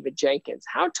be David Jenkins.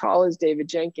 How tall is David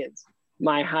Jenkins?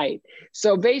 My height.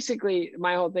 So basically,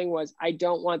 my whole thing was, I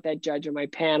don't want that judge on my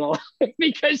panel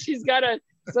because she's got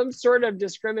some sort of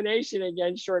discrimination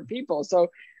against short people. So,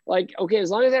 like, okay,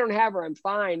 as long as I don't have her, I'm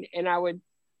fine. And I would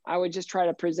just try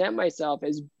to present myself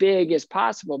as big as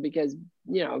possible because,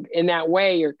 you know, in that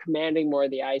way, you're commanding more of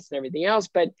the ice and everything else.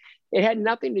 But it had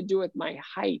nothing to do with my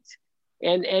height.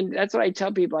 And that's what I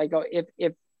tell people. I go,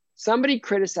 if somebody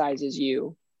criticizes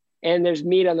you and there's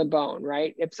meat on the bone,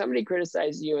 right? If somebody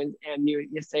criticizes you and you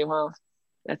say, well,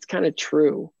 that's kind of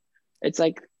true. It's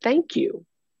like, thank you.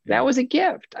 That was a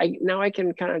gift. Now I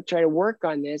can kind of try to work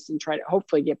on this and try to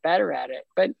hopefully get better at it.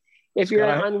 But if you're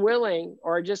unwilling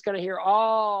or just going to hear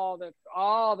all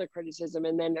the criticism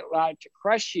and then allow it to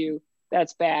crush you,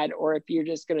 that's bad. Or if you're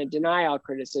just going to deny all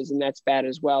criticism, that's bad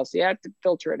as well. So you have to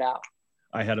filter it out.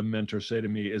 I had a mentor say to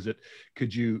me,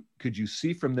 could you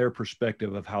see from their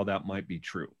perspective of how that might be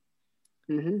true?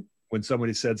 Mm-hmm. When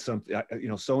somebody said something, you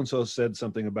know, so-and-so said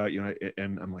something about, you know,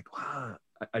 and I'm like, wow,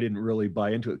 I didn't really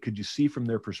buy into it. Could you see from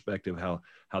their perspective how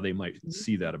they might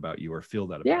see that about you or feel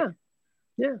that about you?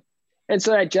 Yeah. And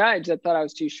so that judge that thought I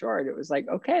was too short, it was like,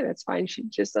 okay, that's fine. She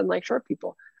just doesn't like short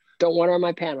people. Don't want her on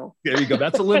my panel. There you go.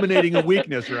 That's eliminating a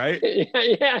weakness, right?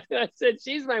 Yeah, that's it.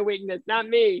 She's my weakness, not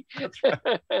me. That's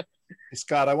right. Hey,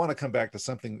 Scott, I want to come back to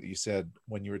something that you said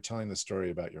when you were telling the story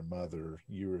about your mother.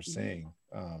 You were saying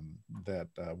that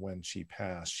when she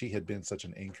passed, she had been such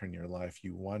an anchor in your life.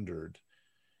 You wondered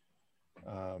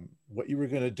what you were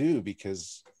going to do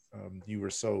because you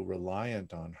were so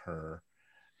reliant on her.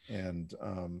 And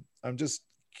I'm just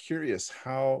curious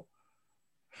how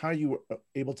you were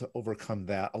able to overcome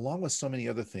that, along with so many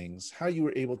other things, how you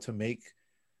were able to make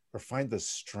or find the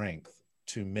strength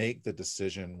to make the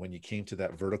decision when you came to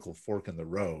that vertical fork in the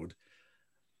road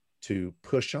to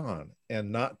push on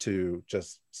and not to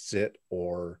just sit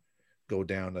or go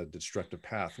down a destructive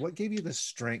path. What gave you the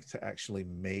strength to actually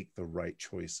make the right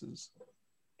choices?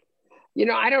 You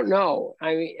know, I don't know.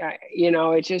 I mean,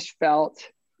 it just felt,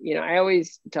 you know, I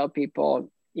always tell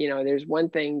people, you know, there's one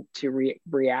thing to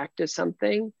react to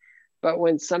something, but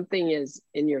when something is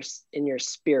in your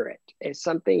spirit, if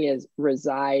something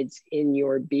resides in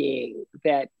your being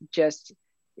that just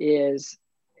is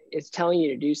telling you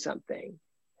to do something,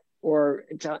 or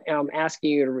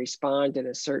asking you to respond in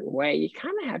a certain way, you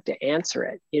kind of have to answer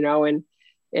it, you know. And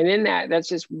in that's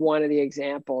just one of the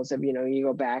examples of, you know, you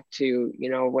go back to, you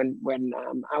know, when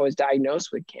I was diagnosed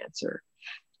with cancer.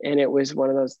 And it was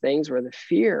one of those things where the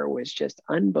fear was just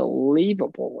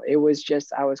unbelievable. It was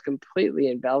just, I was completely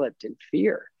enveloped in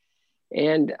fear.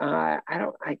 And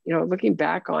looking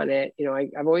back on it, you know,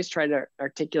 I've always tried to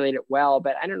articulate it well,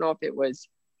 but I don't know if it was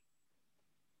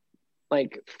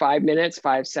like 5 minutes,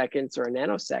 5 seconds, or a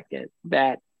nanosecond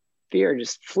that fear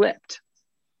just flipped.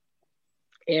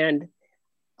 And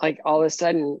like all of a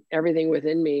sudden, everything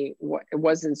within me, it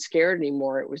wasn't scared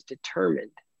anymore. It was determined.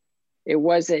 It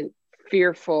wasn't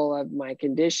fearful of my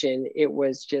condition. It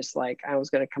was just like I was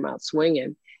going to come out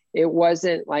swinging. It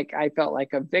wasn't like I felt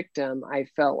like a victim. I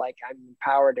felt like I'm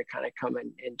empowered to kind of come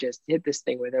and just hit this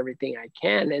thing with everything I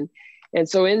can. And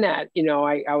so in that, you know,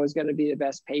 I was going to be the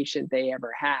best patient they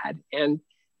ever had. And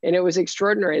it was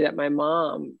extraordinary that my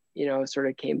mom, you know, sort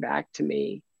of came back to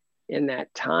me in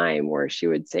that time where she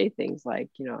would say things like,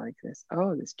 you know, like this,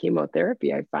 oh, this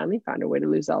chemotherapy, I finally found a way to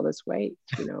lose all this weight,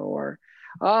 you know, or,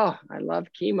 oh, I love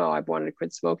chemo. I've wanted to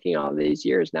quit smoking all these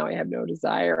years. Now I have no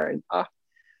desire. And oh,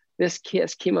 this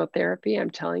chemotherapy, I'm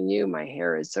telling you, my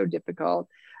hair is so difficult.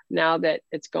 Now that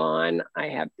it's gone, I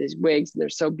have these wigs and they're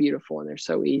so beautiful and they're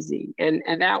so easy. And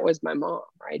that was my mom,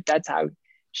 right? That's how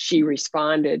she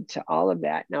responded to all of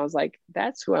that. And I was like,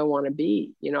 that's who I want to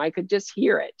be. You know, I could just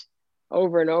hear it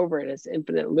over and over in this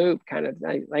infinite loop kind of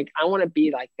like, I want to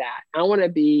be like that. I want to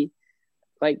be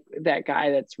like that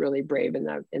guy that's really brave in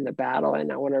the battle.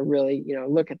 And I want to really, you know,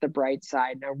 look at the bright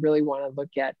side. And I really want to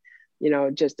look at, you know,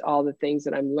 just all the things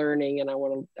that I'm learning. And I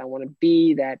want to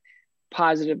be that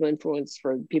positive influence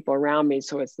for people around me.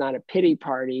 So it's not a pity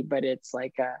party, but it's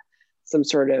like some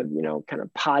sort of, kind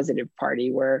of positive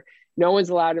party where no one's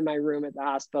allowed in my room at the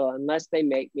hospital unless they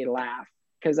make me laugh,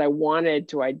 because I wanted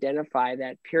to identify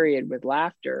that period with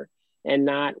laughter and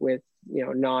not with,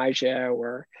 nausea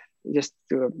or just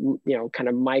through, kind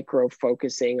of micro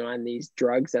focusing on these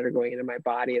drugs that are going into my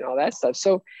body and all that stuff.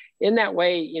 So in that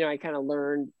way, I kind of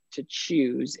learned to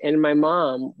choose. And my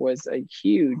mom was a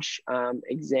huge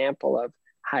example of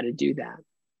how to do that.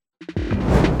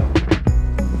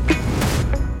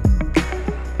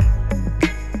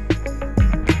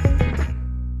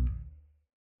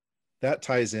 That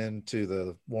ties into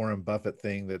the Warren Buffett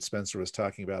thing that Spencer was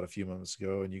talking about a few moments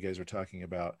ago. And you guys were talking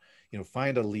about,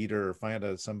 find a leader, or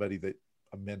find somebody that,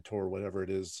 a mentor, whatever it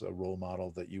is, a role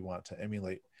model that you want to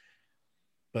emulate.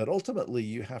 But ultimately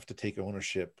you have to take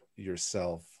ownership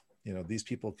yourself. These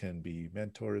people can be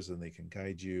mentors and they can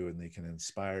guide you and they can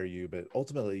inspire you, but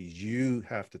ultimately you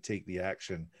have to take the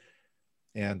action.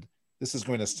 And this is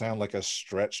going to sound like a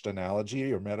stretched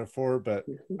analogy or metaphor, but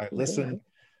I listened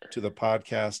to the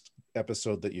podcast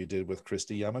episode that you did with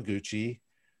Christy Yamaguchi,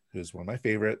 who's one of my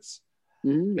favorites.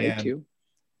 Me too.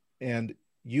 And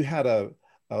you had a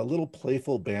little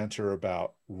playful banter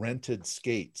about rented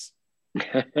skates.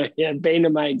 Yeah, bane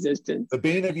of my existence. The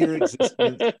bane of your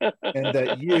existence. And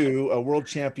that you, a world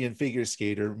champion figure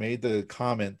skater, made the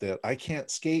comment that I can't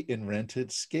skate in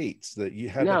rented skates, that you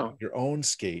had to have your own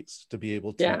skates to be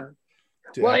able to. Yeah.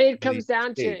 Well, it comes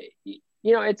down to,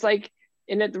 it's like,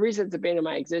 and the reason it's the bane of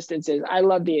my existence is I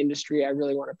love the industry. I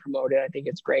really want to promote it. I think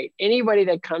it's great. Anybody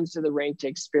that comes to the rink to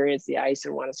experience the ice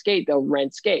and want to skate, they'll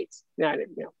rent skates. Not,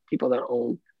 people don't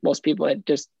own, most people that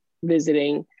just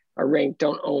visiting a rink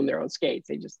don't own their own skates.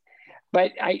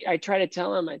 But I try to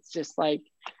tell them, it's just like,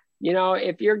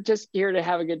 if you're just here to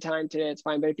have a good time today, it's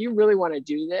fine. But if you really want to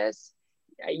do this,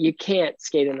 you can't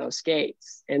skate in those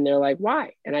skates. And they're like,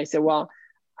 why? And I said, well,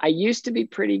 I used to be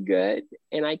pretty good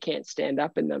and I can't stand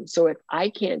up in them. So if I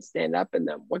can't stand up in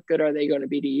them, what good are they going to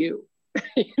be to you?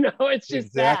 It's just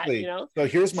exactly. That, So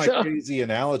here's my crazy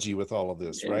analogy with all of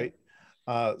this, right?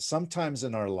 Sometimes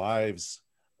in our lives,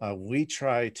 we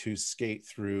try to skate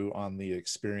through on the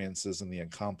experiences and the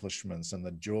accomplishments and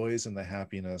the joys and the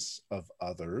happiness of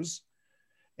others.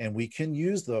 And we can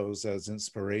use those as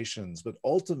inspirations, but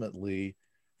ultimately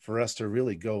for us to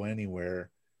really go anywhere,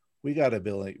 we got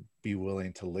to be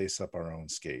willing to lace up our own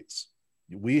skates.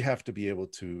 We have to be able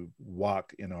to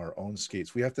walk in our own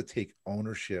skates. We have to take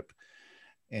ownership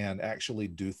and actually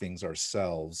do things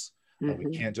ourselves.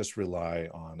 We can't just rely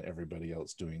on everybody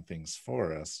else doing things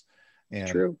for us. And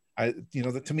true.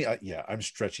 To me, I'm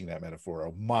stretching that metaphor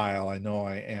a mile. I know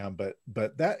I am,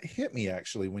 but that hit me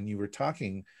actually when you were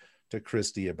talking to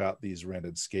Christy about these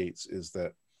rented skates, is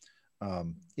that,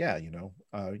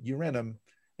 you rent them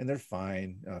and they're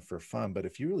fine for fun. But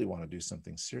if you really want to do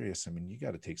something serious, you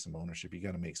got to take some ownership. You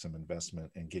got to make some investment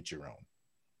and get your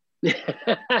own.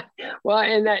 Well,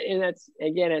 and that's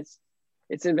again,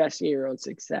 it's investing in your own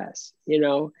success. When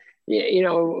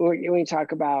you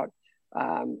talk about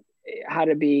how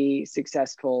to be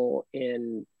successful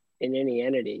in any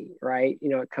entity, right?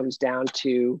 It comes down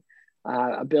to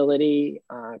ability,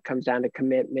 comes down to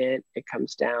commitment. It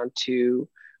comes down to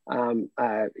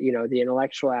the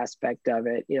intellectual aspect of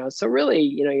it. So really,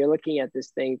 you're looking at this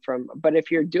thing but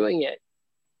if you're doing it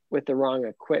with the wrong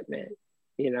equipment,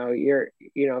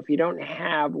 if you don't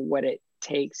have what it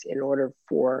takes in order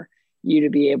for you to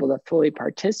be able to fully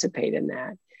participate in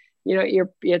that,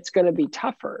 it's going to be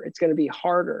tougher. It's going to be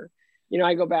harder.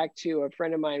 I go back to a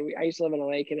friend of mine. I used to live on a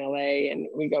lake in LA, and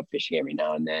we go fishing every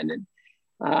now and then.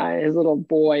 And his little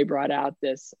boy brought out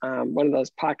this, one of those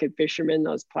pocket fishermen,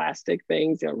 those plastic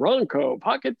things, Ronco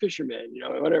pocket fisherman,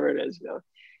 whatever it is,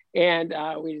 And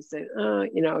we just said,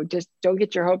 just don't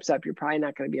get your hopes up. You're probably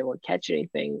not going to be able to catch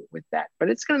anything with that, but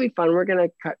it's going to be fun. We're going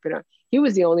to cut it out. He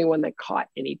was the only one that caught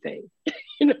anything,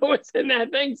 what's in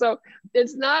that thing. So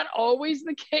it's not always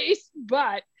the case,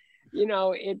 but,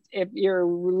 if you're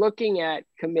looking at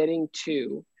committing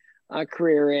to a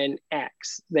career in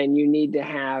X, then you need to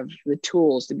have the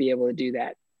tools to be able to do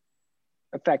that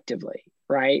effectively,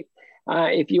 right?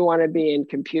 If you want to be in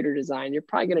computer design, you're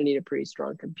probably going to need a pretty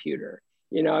strong computer.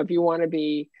 If you want to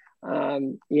be,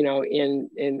 in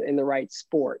the right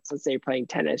sports, let's say you're playing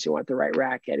tennis, you want the right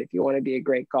racket. If you want to be a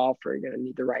great golfer, you're going to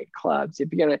need the right clubs.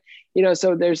 If you're going to,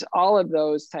 so there's all of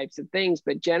those types of things,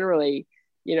 but generally,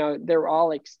 they're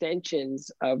all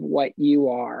extensions of what you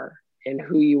are and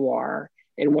who you are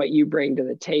and what you bring to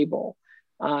the table.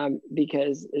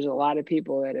 Because there's a lot of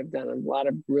people that have done a lot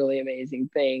of really amazing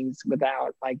things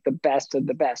without like the best of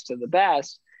the best of the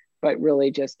best, but really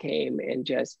just came and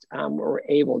just were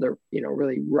able to,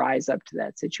 really rise up to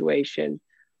that situation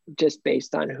just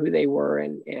based on who they were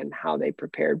and how they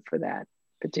prepared for that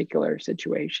particular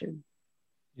situation.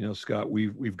 You know, Scott,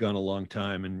 we've gone a long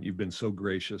time, and you've been so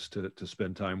gracious to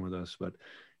spend time with us. But,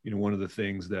 you know, one of the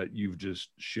things that you've just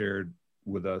shared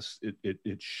with us,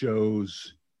 it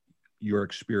shows your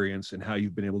experience and how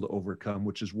you've been able to overcome,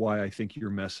 which is why I think your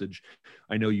message,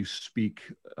 I know you speak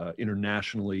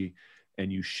internationally,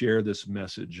 and you share this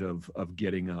message of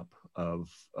getting up, of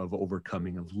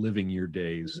overcoming, of living your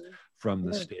days from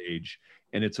the stage.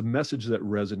 And it's a message that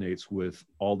resonates with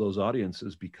all those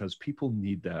audiences, because people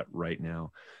need that right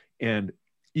now. And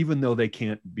even though they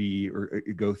can't be or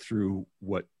go through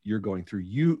what you're going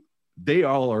through, they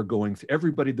all are going through,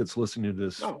 everybody that's listening to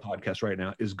this podcast right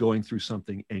now is going through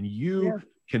something, and you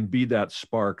can be that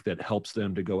spark that helps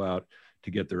them to go out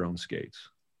to get their own skates.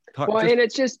 And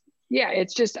it's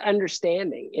just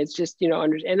understanding. It's just, you know,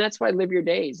 and that's why Live Your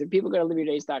Days. If people go to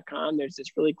liveyourdays.com, there's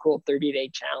this really cool 30-day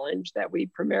challenge that we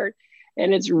premiered.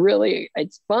 And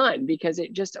it's fun because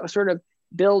it just sort of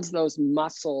builds those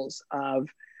muscles of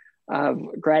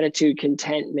gratitude,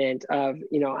 contentment, of,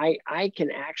 you know, I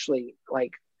can actually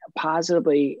like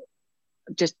positively,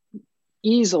 just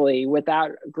easily,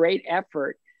 without great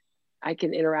effort, I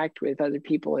can interact with other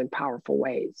people in powerful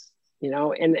ways, you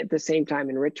know, and at the same time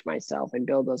enrich myself and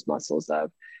build those muscles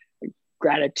of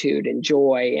gratitude and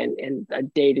joy and a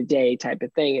day-to-day type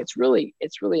of thing. It's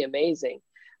really amazing.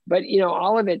 But, you know,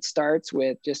 all of it starts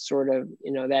with just sort of,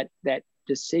 you know, that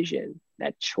decision,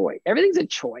 that choice. Everything's a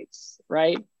choice,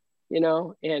 right? You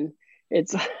know, and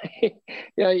it's like, you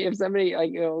know, if somebody,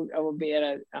 like, you know, I will be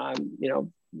at you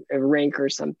know, a rink or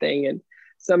something, and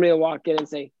somebody will walk in and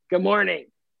say, "Good morning."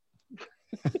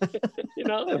 You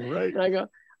know, right. And I go,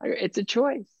 it's a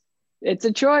choice. It's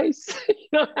a choice. You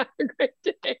know, have a great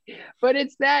day. But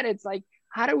it's like,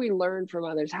 how do we learn from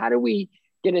others? How do we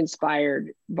get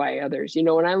inspired by others? You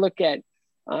know, when I look at,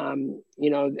 you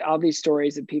know, all these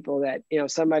stories of people that, you know,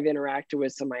 some I've interacted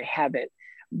with, some I haven't,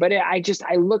 but I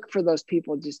look for those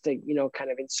people just to, you know, kind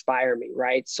of inspire me.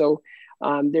 Right. So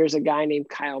there's a guy named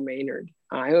Kyle Maynard.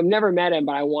 I've never met him,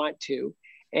 but I want to.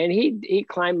 And he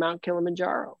climbed Mount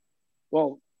Kilimanjaro.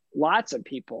 Well, lots of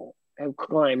people have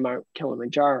climbed Mount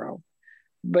Kilimanjaro,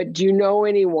 but do you know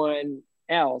anyone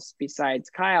else besides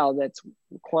Kyle that's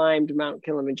climbed Mount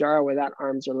Kilimanjaro without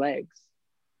arms or legs?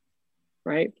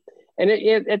 Right. And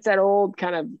it's that old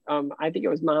kind of, I think it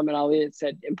was Muhammad Ali that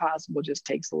said, impossible just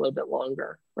takes a little bit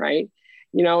longer. Right.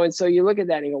 You know, and so you look at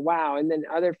that and you go, wow. And then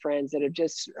other friends that have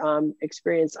just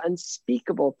experienced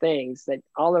unspeakable things that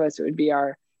all of us, it would be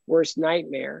our worst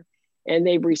nightmare. And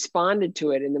they've responded to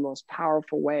it in the most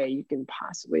powerful way you can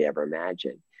possibly ever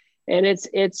imagine. And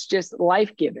it's just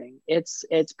life-giving. It's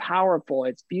powerful.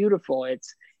 It's beautiful.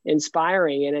 It's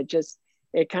inspiring. And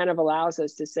it kind of allows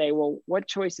us to say, well, what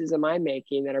choices am I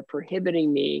making that are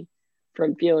prohibiting me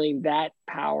from feeling that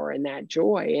power and that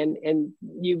joy? And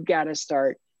you've got to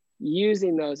start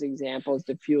using those examples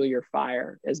to fuel your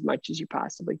fire as much as you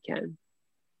possibly can.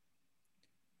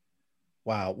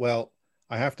 Wow. Well,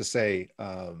 I have to say,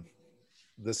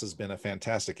 this has been a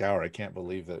fantastic hour. I can't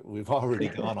believe that we've already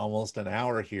gone almost an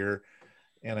hour here.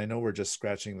 And I know we're just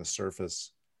scratching the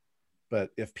surface,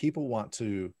 but if people want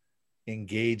to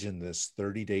engage in this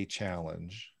 30-day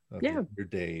challenge of your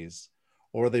days,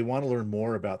 or they want to learn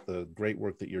more about the great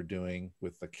work that you're doing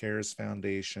with the CARES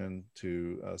Foundation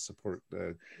to support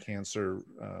cancer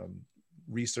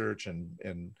research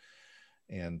and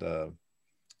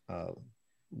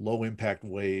low impact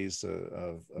ways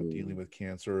of dealing with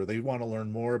cancer, or they want to learn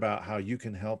more about how you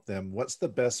can help them, what's the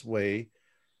best way,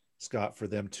 Scott, for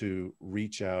them to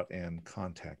reach out and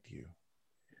contact you?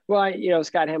 Well, you know,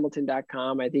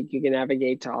 scotthamilton.com. I think you can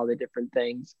navigate to all the different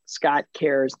things.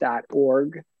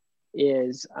 scottcares.org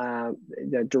is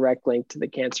the direct link to the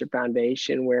Cancer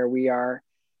Foundation, where we are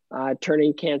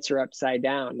turning cancer upside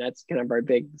down. That's kind of our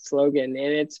big slogan.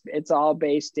 And it's all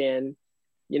based in,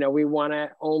 you know, we want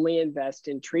to only invest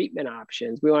in treatment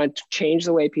options. We want to change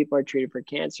the way people are treated for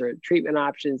cancer. Treatment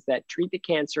options that treat the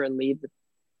cancer and leave the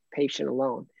patient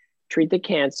alone. Treat the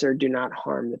cancer, do not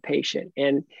harm the patient.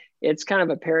 And it's kind of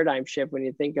a paradigm shift when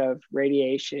you think of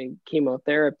radiation and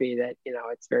chemotherapy, that, you know,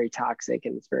 it's very toxic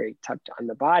and it's very tough on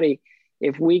the body.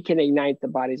 If we can ignite the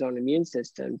body's own immune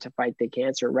system to fight the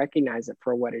cancer, recognize it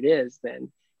for what it is,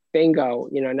 then bingo,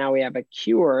 you know, now we have a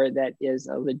cure that is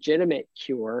a legitimate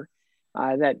cure.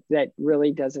 That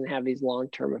really doesn't have these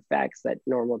long-term effects that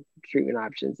normal treatment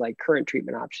options, like current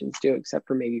treatment options, do, except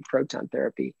for maybe proton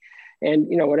therapy and,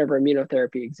 you know, whatever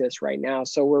immunotherapy exists right now.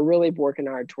 So we're really working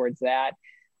hard towards that.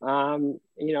 You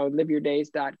know,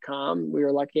 liveyourdays.com. We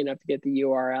were lucky enough to get the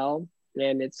URL,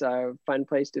 and it's a fun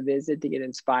place to visit to get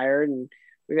inspired. And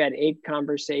we've had 8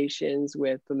 conversations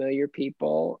with familiar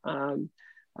people.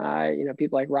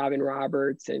 People like Robin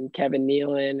Roberts and Kevin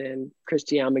Nealon and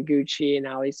Christy Yamaguchi and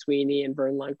Ali Sweeney and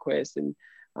Vern Lundquist and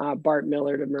Bart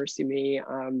Millard of Mercy Me.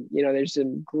 There's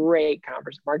some great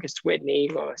conversations. Marcus Whitney,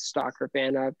 who I'm a stalker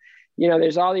fan of.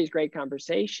 There's all these great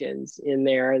conversations in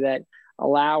there that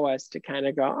allow us to kind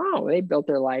of go, oh, they built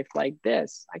their life like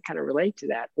this. I kind of relate to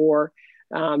that. Or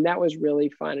that was really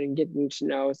fun, and getting to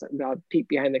know something about peek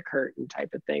behind the curtain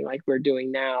type of thing like we're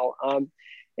doing now.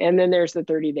 And then there's the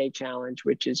 30-day challenge,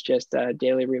 which is just a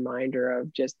daily reminder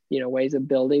of just, ways of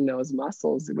building those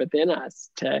muscles within us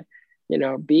to,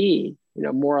 be,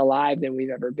 more alive than we've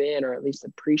ever been, or at least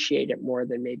appreciate it more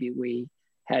than maybe we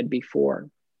had before.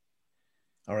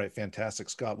 All right. Fantastic,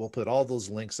 Scott. We'll put all those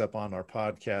links up on our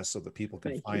podcast so that people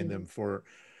can find them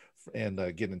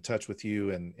and get in touch with you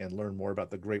and learn more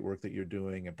about the great work that you're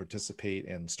doing and participate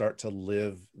and start to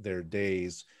live their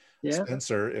days. Yeah.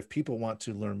 Spencer, if people want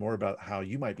to learn more about how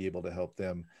you might be able to help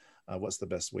them, what's the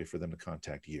best way for them to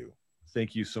contact you?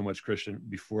 Thank you so much, Christian.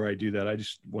 Before I do that,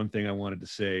 one thing I wanted to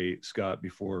say, Scott,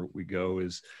 before we go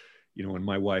is, when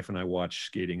my wife and I watch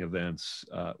skating events,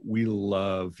 we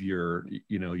love your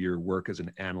work as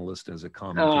an analyst, as a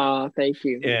commentator. Oh, thank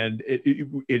you. And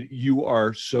you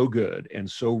are so good and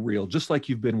so real, just like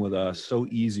you've been with us, so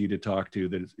easy to talk to,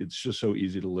 that it's just so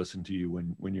easy to listen to you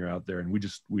when you're out there. And we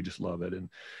just love it.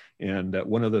 And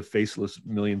one of the faceless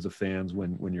millions of fans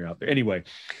when you're out there. Anyway,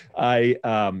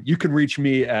 you can reach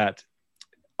me at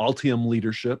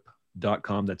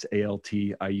altiumleadership.com. That's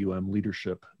ALTIUM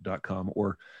leadership.com,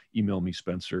 or email me,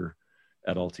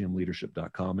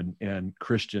 Spencer@altiumleadership.com. And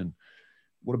Christian,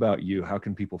 what about you? How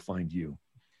can people find you?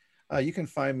 You can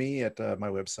find me at my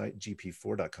website,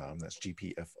 gp4.com. That's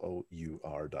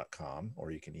gpfour.com.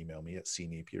 Or you can email me at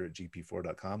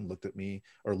cnapier@gp4.com. Look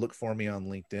for me on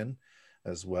LinkedIn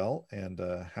as well. And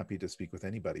happy to speak with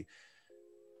anybody.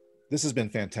 This has been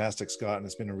fantastic, Scott, and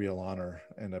it's been a real honor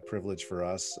and a privilege for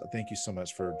us. Thank you so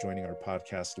much for joining our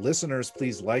podcast. Listeners,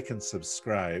 please like and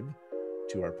subscribe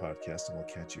to our podcast, and we'll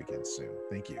catch you again soon.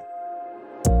 Thank you.